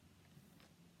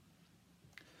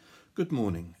Good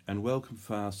morning and welcome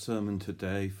for our sermon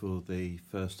today for the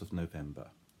 1st of November.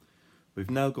 We've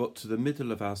now got to the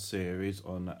middle of our series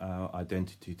on our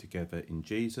identity together in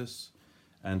Jesus,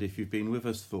 and if you've been with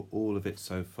us for all of it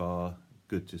so far,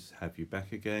 good to have you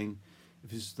back again.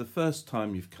 If this is the first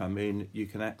time you've come in, you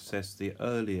can access the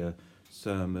earlier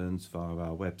sermons via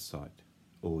our website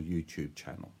or YouTube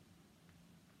channel.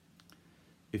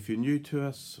 If you're new to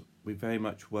us, we very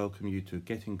much welcome you to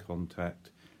get in contact,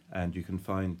 and you can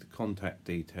find the contact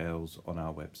details on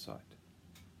our website.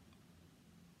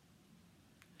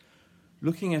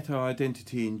 Looking at our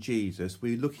identity in Jesus,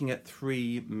 we're looking at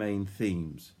three main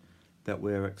themes: that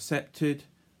we're accepted,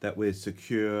 that we're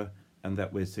secure, and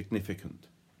that we're significant.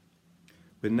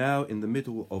 We're now in the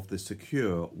middle of the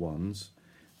secure ones,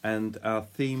 and our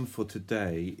theme for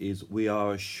today is we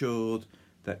are assured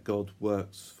that God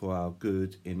works for our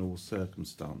good in all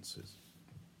circumstances.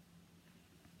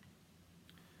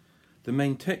 The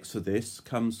main text for this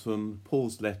comes from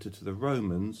Paul's letter to the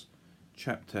Romans,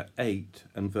 chapter 8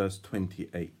 and verse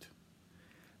 28.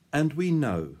 And we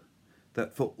know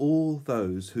that for all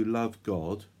those who love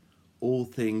God, all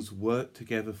things work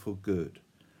together for good,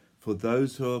 for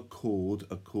those who are called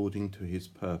according to his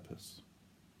purpose.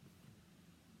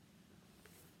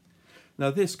 Now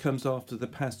this comes after the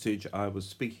passage I was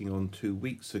speaking on 2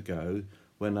 weeks ago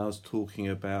when I was talking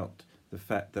about the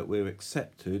fact that we're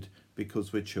accepted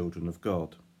because we're children of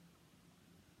God.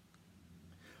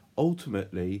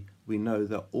 Ultimately, we know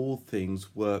that all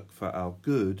things work for our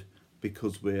good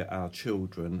because we're our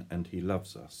children and he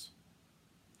loves us.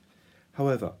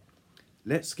 However,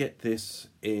 let's get this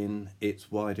in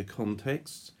its wider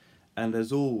context, and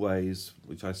as always,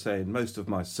 which I say in most of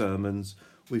my sermons,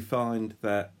 we find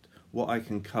that what I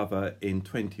can cover in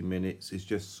 20 minutes is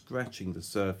just scratching the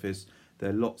surface. There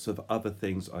are lots of other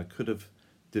things I could have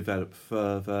developed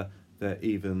further. There are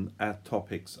even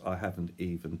topics I haven't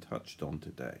even touched on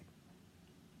today.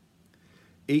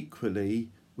 Equally,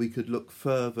 we could look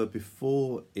further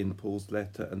before in Paul's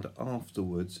letter and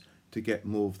afterwards to get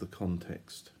more of the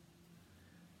context.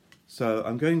 So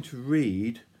I'm going to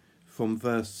read from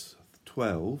verse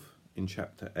 12 in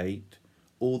chapter 8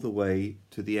 all the way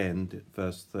to the end at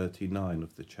verse 39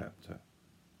 of the chapter.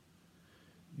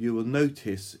 You will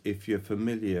notice, if you're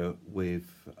familiar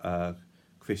with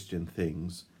Christian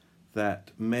things,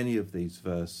 that many of these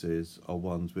verses are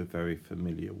ones we're very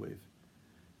familiar with.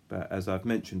 But as I've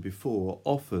mentioned before,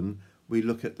 often we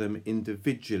look at them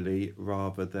individually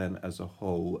rather than as a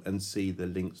whole and see the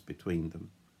links between them.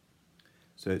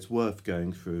 So it's worth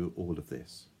going through all of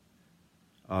this.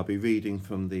 I'll be reading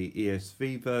from the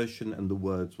ESV version and the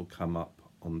words will come up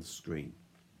on the screen.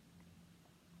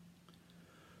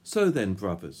 So then,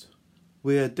 brothers,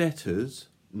 we are debtors,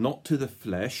 not to the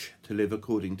flesh, to live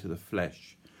according to the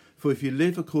flesh. For if you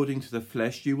live according to the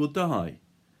flesh, you will die.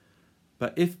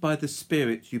 But if by the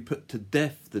Spirit you put to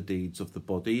death the deeds of the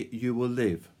body, you will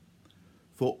live.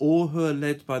 For all who are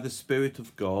led by the Spirit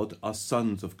of God are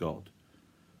sons of God.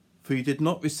 For you did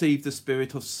not receive the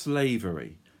spirit of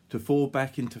slavery to fall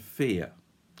back into fear,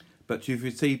 but you've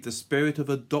received the spirit of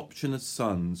adoption as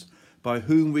sons, by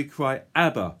whom we cry,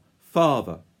 Abba,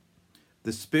 Father.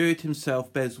 The Spirit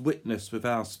himself bears witness with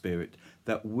our spirit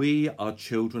that we are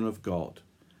children of God.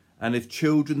 And if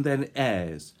children, then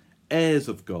heirs, heirs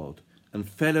of God, and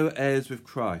fellow heirs with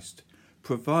Christ,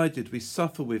 provided we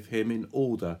suffer with him in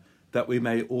order that we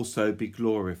may also be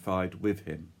glorified with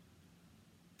him.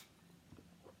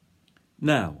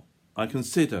 Now, I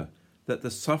consider that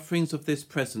the sufferings of this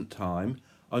present time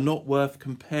are not worth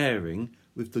comparing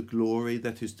with the glory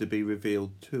that is to be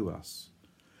revealed to us.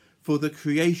 For the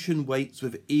creation waits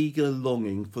with eager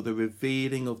longing for the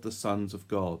revealing of the sons of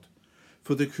God.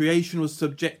 For the creation was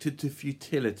subjected to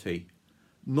futility,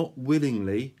 not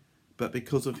willingly, but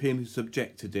because of him who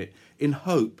subjected it, in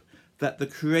hope that the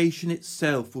creation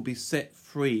itself will be set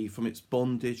free from its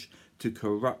bondage to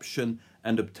corruption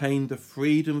and obtain the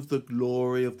freedom of the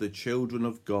glory of the children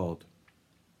of God.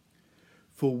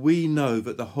 For we know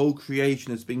that the whole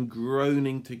creation has been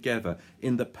groaning together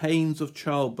in the pains of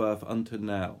childbirth unto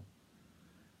now.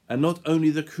 And not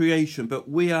only the creation, but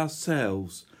we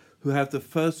ourselves, who have the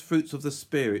first fruits of the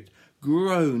Spirit,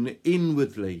 groan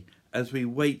inwardly as we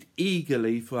wait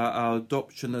eagerly for our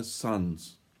adoption as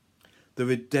sons, the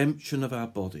redemption of our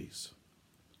bodies.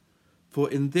 For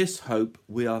in this hope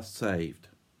we are saved.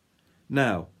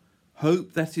 Now,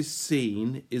 hope that is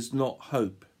seen is not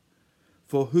hope.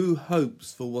 For who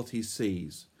hopes for what he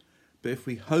sees? But if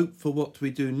we hope for what we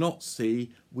do not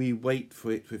see, we wait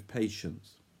for it with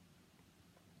patience.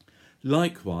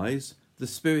 Likewise, the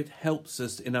Spirit helps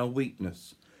us in our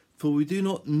weakness, for we do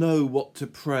not know what to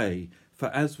pray for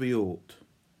as we ought.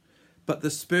 but the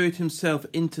Spirit himself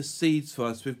intercedes for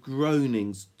us with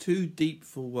groanings too deep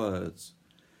for words.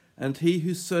 And he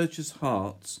who searches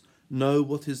hearts knows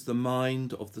what is the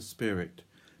mind of the Spirit,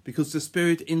 because the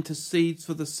Spirit intercedes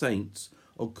for the saints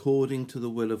according to the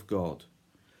will of God.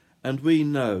 And we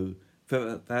know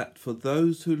that for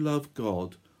those who love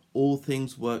God, all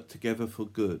things work together for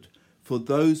good, for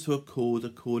those who are called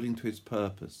according to his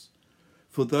purpose.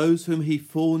 For those whom he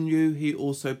foreknew, he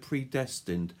also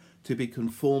predestined to be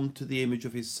conformed to the image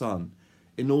of his Son,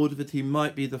 in order that he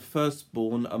might be the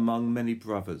firstborn among many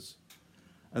brothers.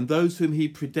 And those whom he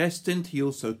predestined, he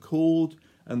also called,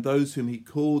 and those whom he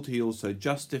called, he also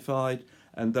justified,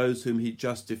 and those whom he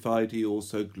justified, he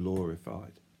also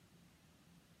glorified.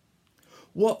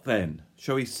 What then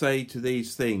shall we say to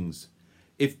these things?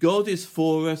 If God is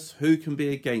for us, who can be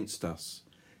against us?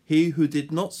 He who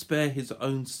did not spare his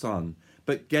own Son,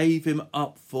 but gave him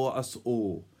up for us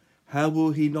all, how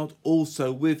will he not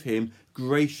also with him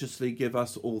graciously give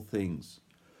us all things?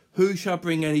 Who shall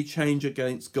bring any change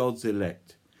against God's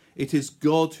elect? It is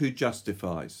God who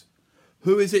justifies.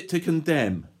 Who is it to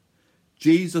condemn?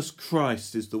 Jesus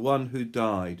Christ is the one who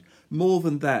died, more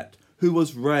than that, who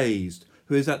was raised,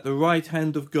 who is at the right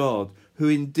hand of God, who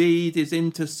indeed is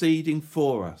interceding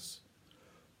for us.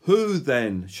 Who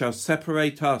then shall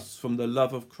separate us from the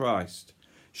love of Christ?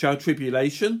 Shall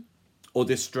tribulation, or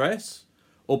distress,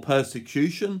 or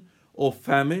persecution, or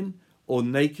famine, or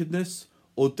nakedness,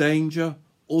 or danger,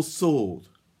 or sword?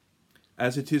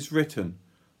 As it is written,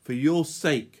 for your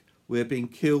sake we are being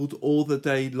killed all the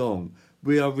day long.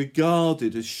 We are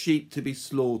regarded as sheep to be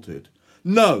slaughtered.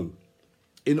 No,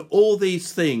 in all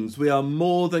these things we are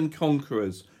more than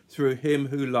conquerors through him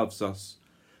who loves us.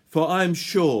 For I am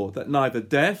sure that neither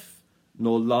death,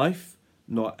 nor life,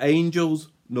 nor angels,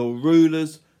 nor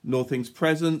rulers, nor things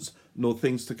present, nor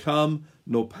things to come,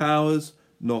 nor powers,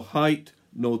 nor height,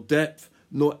 nor depth,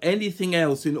 nor anything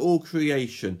else in all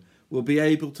creation will be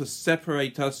able to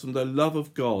separate us from the love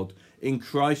of God in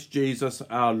Christ Jesus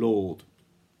our Lord.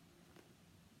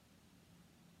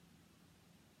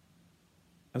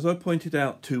 As I pointed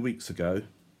out 2 weeks ago,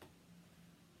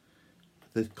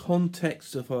 the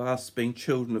context of us being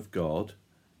children of God,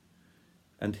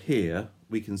 and here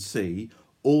we can see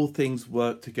all things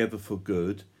work together for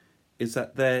good, is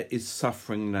that there is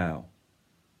suffering now.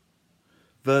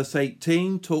 Verse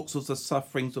 18 talks of the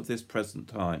sufferings of this present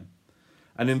time.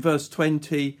 And in verse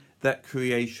 20, that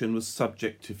creation was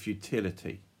subject to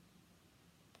futility.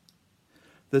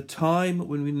 The time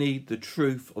when we need the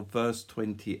truth of verse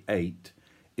 28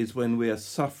 is when we are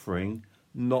suffering,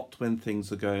 not when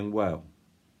things are going well.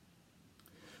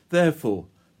 Therefore,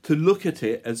 to look at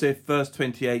it as if verse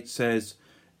 28 says,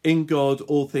 in God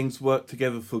all things work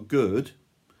together for good,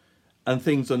 and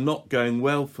things are not going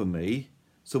well for me,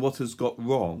 so what has got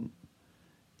wrong,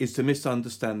 is to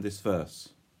misunderstand this verse.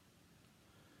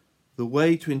 The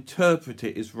way to interpret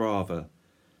it is rather,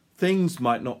 things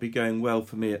might not be going well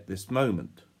for me at this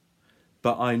moment,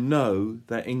 but I know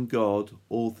that in God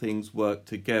all things work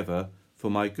together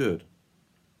for my good.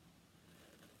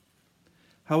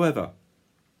 However,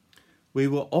 we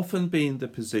will often be in the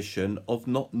position of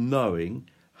not knowing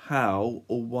how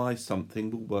or why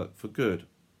something will work for good.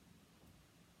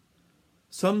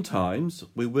 Sometimes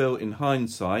we will, in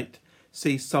hindsight,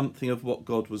 see something of what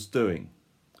God was doing,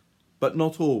 but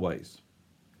not always.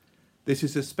 This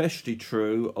is especially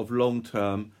true of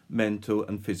long-term mental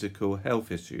and physical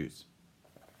health issues.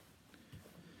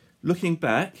 Looking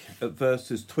back at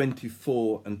verses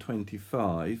 24 and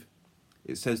 25,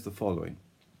 it says the following.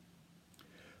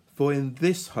 For in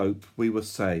this hope we were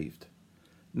saved.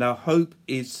 Now hope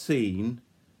is seen...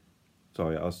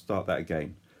 I'll start that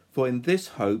again. For in this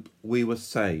hope we were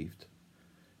saved.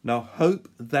 Now hope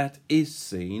that is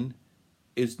seen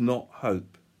is not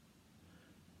hope.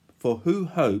 For who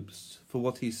hopes for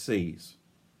what he sees?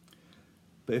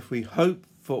 But if we hope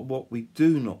for what we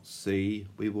do not see,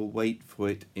 we will wait for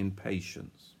it in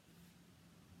patience.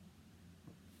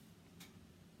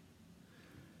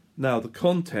 Now the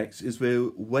context is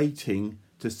we're waiting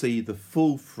to see the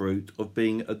full fruit of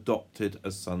being adopted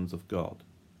as sons of God.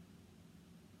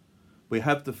 We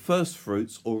have the first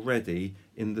fruits already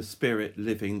in the Spirit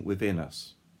living within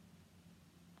us.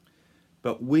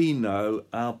 But we know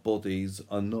our bodies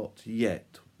are not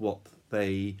yet what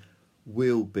they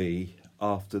will be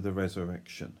after the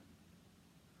resurrection.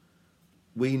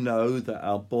 We know that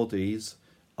our bodies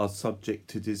are subject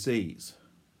to disease.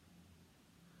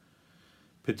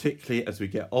 Particularly as we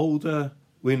get older,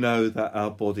 we know that our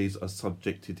bodies are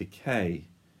subject to decay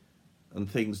and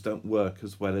things don't work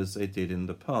as well as they did in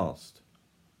the past.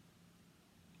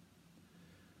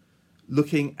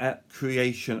 looking at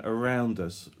creation around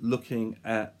us, looking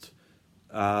at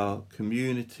our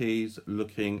communities,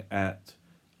 looking at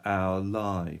our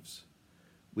lives,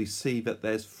 we see that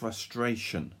there's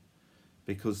frustration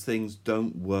because things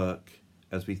don't work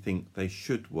as we think they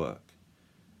should work.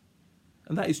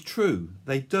 And that is true,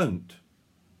 they don't.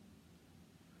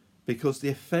 Because the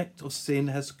effect of sin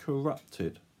has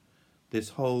corrupted this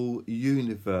whole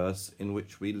universe in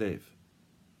which we live.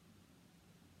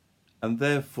 And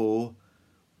therefore,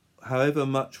 however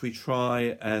much we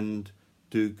try and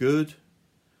do good,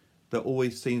 there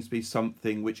always seems to be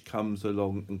something which comes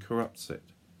along and corrupts it.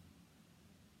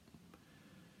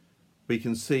 We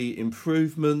can see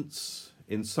improvements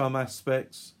in some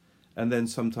aspects, and then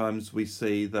sometimes we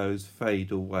see those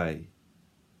fade away.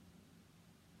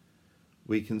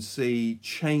 We can see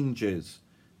changes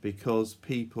because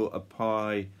people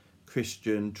apply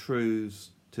Christian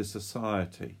truths to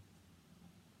society.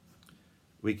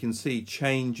 We can see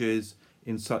changes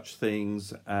in such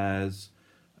things as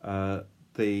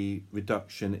the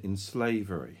reduction in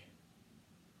slavery.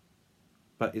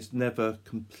 But it's never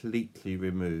completely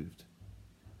removed.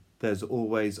 There's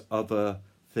always other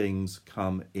things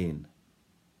come in.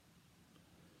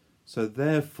 So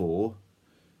therefore,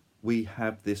 we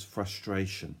have this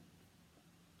frustration.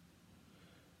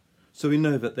 So we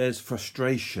know that there's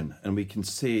frustration and we can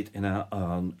see it in our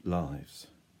own lives.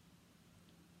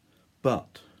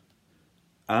 But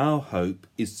our hope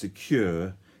is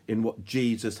secure in what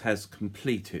Jesus has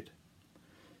completed.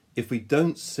 If we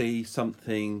don't see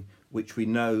something which we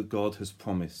know God has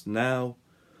promised now,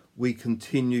 we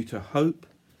continue to hope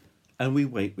and we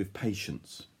wait with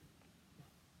patience.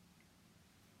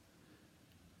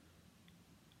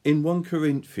 In 1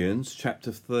 Corinthians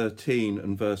chapter 13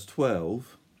 and verse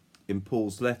 12, in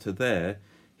Paul's letter there,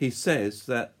 he says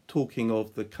that, talking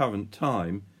of the current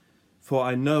time, "For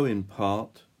I know in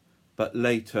part, but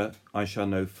later I shall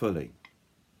know fully."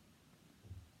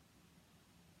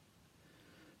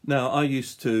 Now, I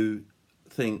used to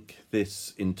think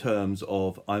this in terms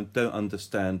of, I don't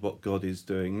understand what God is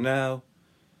doing now,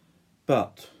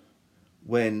 but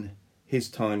when his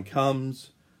time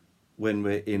comes, when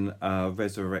we're in our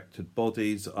resurrected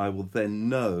bodies, I will then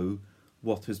know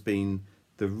what has been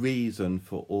the reason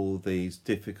for all these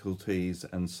difficulties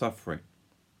and suffering.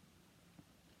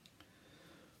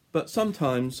 But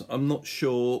sometimes I'm not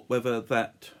sure whether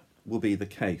that will be the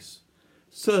case.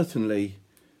 Certainly,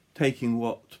 taking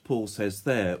what Paul says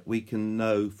there, we can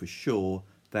know for sure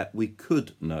that we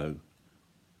could know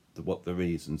what the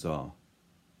reasons are.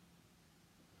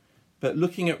 But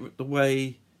looking at the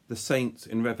way the saints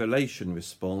in Revelation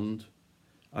respond,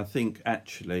 I think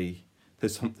actually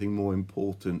there's something more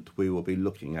important we will be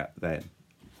looking at then.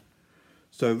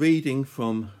 So reading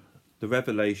from the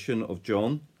Revelation of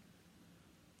John,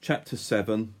 chapter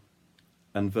 7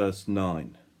 and verse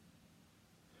 9.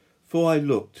 "For I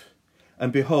looked,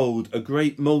 and behold, a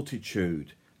great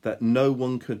multitude that no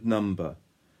one could number,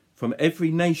 from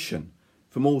every nation,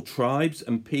 from all tribes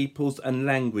and peoples and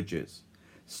languages,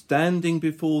 standing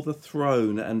before the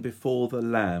throne and before the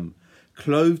Lamb,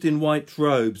 clothed in white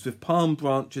robes, with palm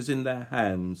branches in their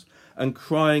hands, and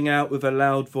crying out with a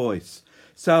loud voice,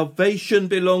 'Salvation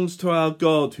belongs to our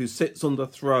God who sits on the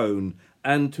throne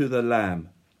and to the Lamb.'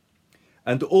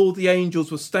 And all the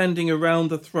angels were standing around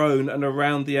the throne and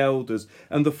around the elders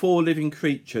and the 4 living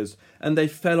creatures, and they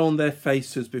fell on their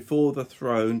faces before the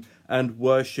throne and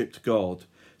worshipped God,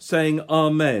 saying,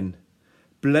 'Amen.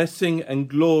 Blessing and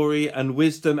glory and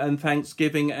wisdom and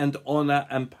thanksgiving and honour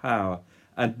and power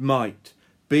and might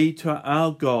be to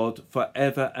our God for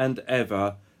ever and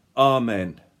ever.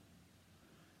 Amen.'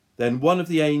 Then one of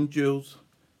the angels,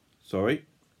 I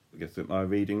guess I am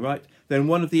reading right. Then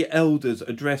one of the elders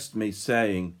addressed me,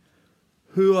 saying,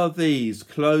 'Who are these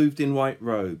clothed in white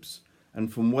robes,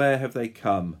 and from where have they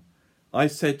come?' I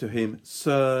said to him,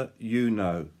 'Sir, you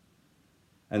know.'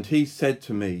 And he said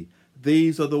to me,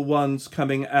 'These are the ones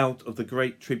coming out of the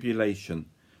great tribulation.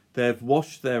 They have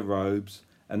washed their robes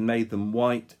and made them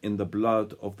white in the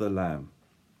blood of the Lamb.'"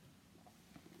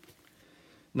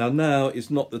 Now is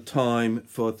not the time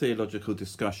for a theological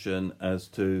discussion as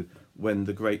to when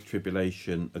the Great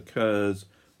Tribulation occurs,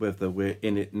 whether we're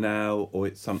in it now or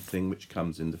it's something which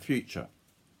comes in the future.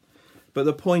 But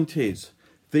the point is,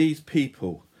 these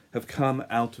people have come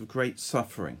out of great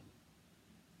suffering.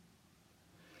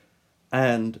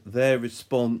 And their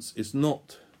response is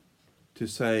not to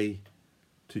say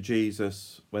to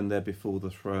Jesus when they're before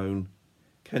the throne,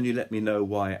 "Can you let me know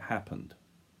why it happened?"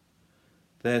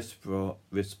 Their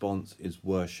response is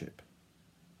worship.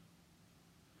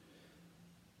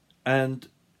 And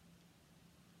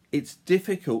it's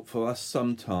difficult for us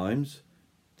sometimes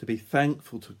to be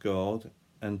thankful to God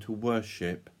and to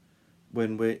worship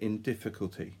when we're in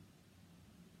difficulty.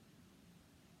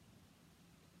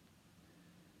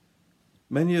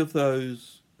 Many of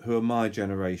those who are my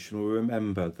generation will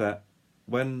remember that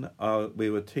when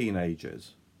we were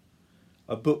teenagers,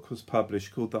 a book was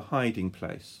published called The Hiding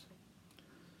Place,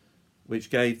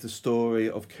 which gave the story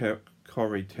of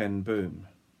Corrie ten Boom.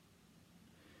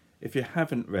 If you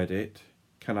haven't read it,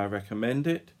 can I recommend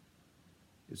it?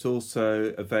 It's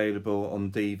also available on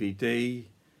DVD,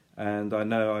 and I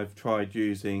know I've tried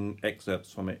using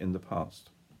excerpts from it in the past.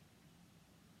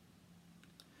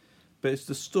 But it's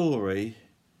the story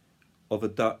of a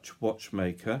Dutch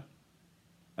watchmaker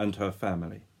and her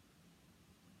family,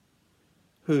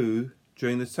 who,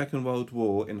 during the Second World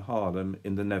War in Haarlem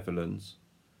in the Netherlands,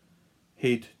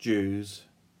 hid Jews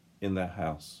in their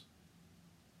house.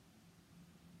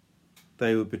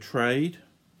 They were betrayed,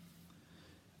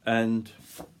 and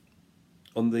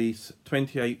on the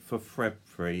 28th of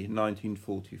February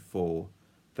 1944,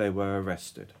 they were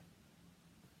arrested.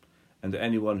 And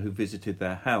anyone who visited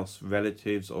their house,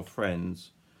 relatives or friends,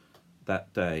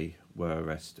 that day were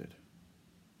arrested.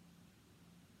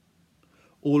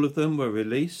 All of them were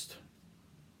released,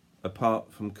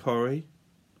 apart from Corrie,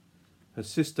 her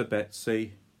sister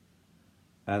Betsy,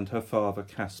 and her father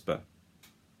Caspar,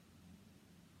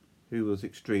 who was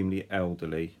extremely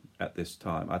elderly at this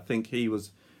time. I think he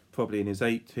was probably in his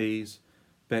 80s.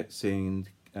 Betsy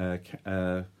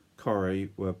and Corrie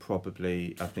were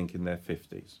probably, I think, in their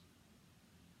 50s.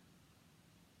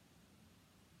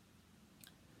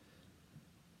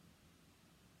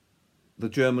 The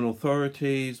German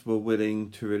authorities were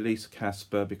willing to release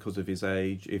Caspar because of his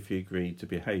age if he agreed to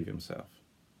behave himself.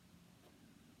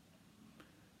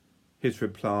 His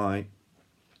reply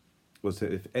was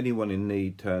that if anyone in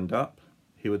need turned up,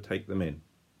 he would take them in.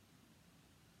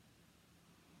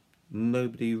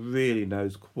 Nobody really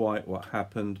knows quite what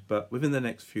happened, but within the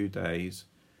next few days,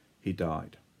 he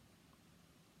died.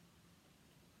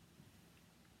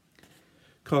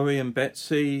 Corrie and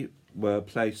Betsy were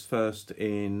placed first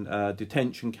in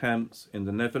detention camps in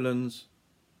the Netherlands,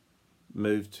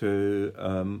 moved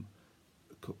to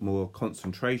more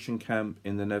concentration camp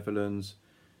in the Netherlands,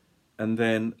 and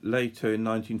then later in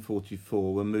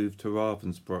 1944 were moved to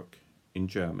Ravensbrück in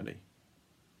Germany,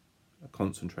 a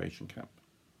concentration camp.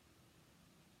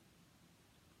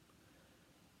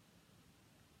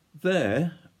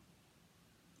 There,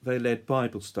 they led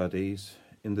Bible studies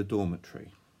in the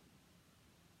dormitory.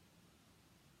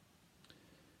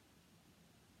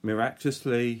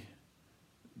 Miraculously,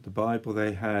 the Bible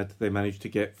they managed to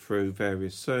get through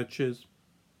various searches.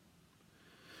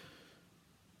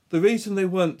 The reason they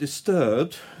weren't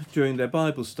disturbed during their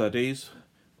Bible studies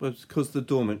was because the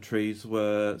dormitories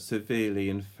were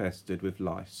severely infested with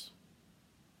lice.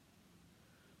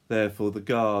 Therefore, the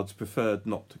guards preferred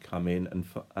not to come in and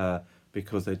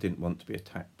because they didn't want to be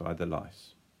attacked by the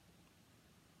lice.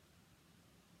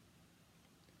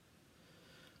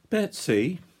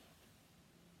 Betsy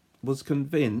was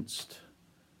convinced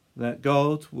that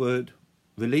God would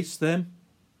release them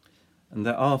and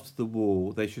that after the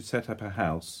war they should set up a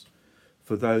house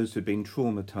for those who had been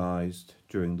traumatised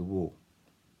during the war.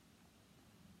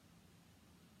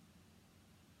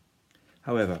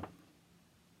 However,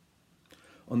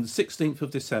 on the 16th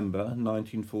of December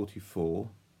 1944,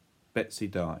 Betsy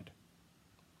died.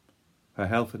 Her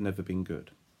health had never been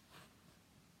good.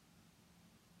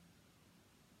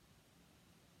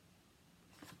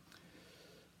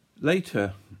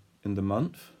 Later in the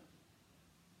month,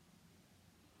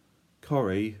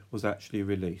 Corrie was actually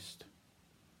released.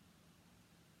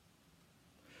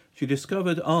 She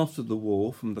discovered after the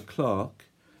war from the clerk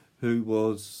who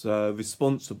was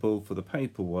responsible for the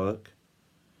paperwork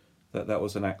that that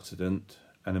was an accident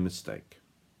and a mistake.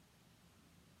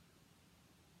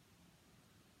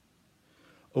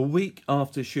 A week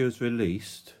after she was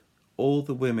released, all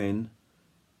the women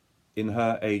in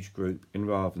her age group in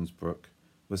Ravensbrück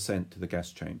were sent to the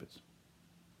gas chambers.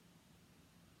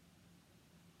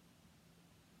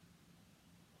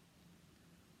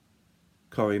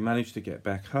 Corrie managed to get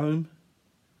back home,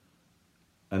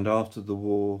 and after the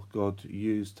war, God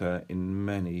used her in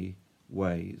many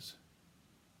ways.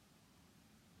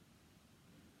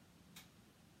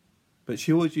 But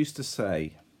she always used to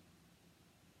say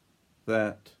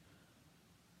that,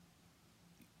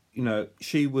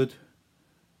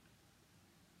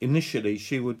 initially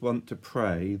she would want to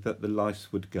pray that the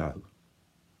lice would go.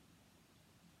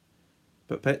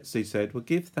 But Betsy said, well,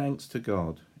 give thanks to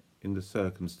God in the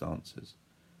circumstances.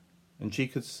 And she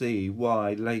could see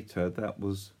why later that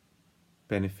was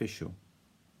beneficial.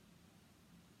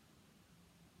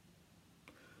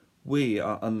 we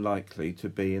are unlikely to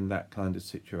be in that kind of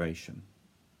situation.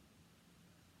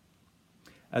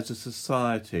 As a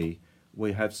society,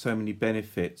 we have so many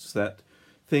benefits that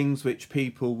things which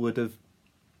people would have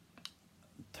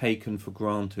taken for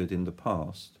granted in the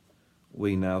past,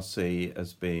 we now see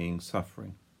as being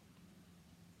suffering.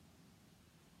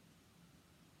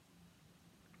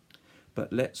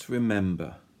 But let's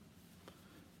remember,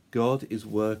 God is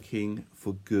working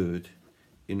for good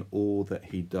in all that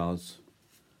he does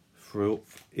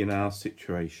in our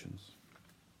situations.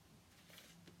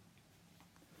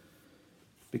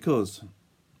 Because,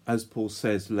 as Paul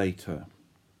says later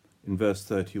in verse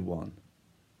 31,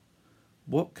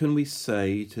 what can we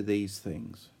say to these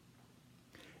things?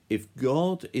 If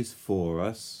God is for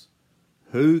us,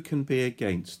 who can be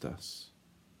against us?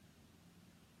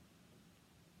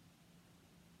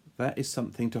 That is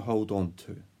something to hold on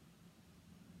to.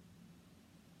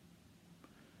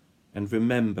 And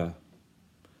remember,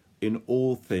 in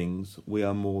all things we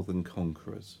are more than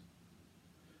conquerors,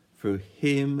 through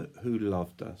him who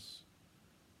loved us,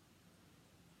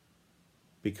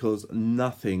 because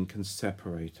nothing can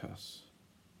separate us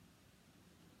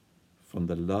from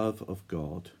the love of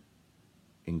God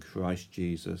in Christ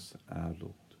Jesus our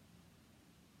Lord.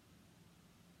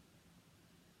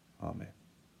 Amen.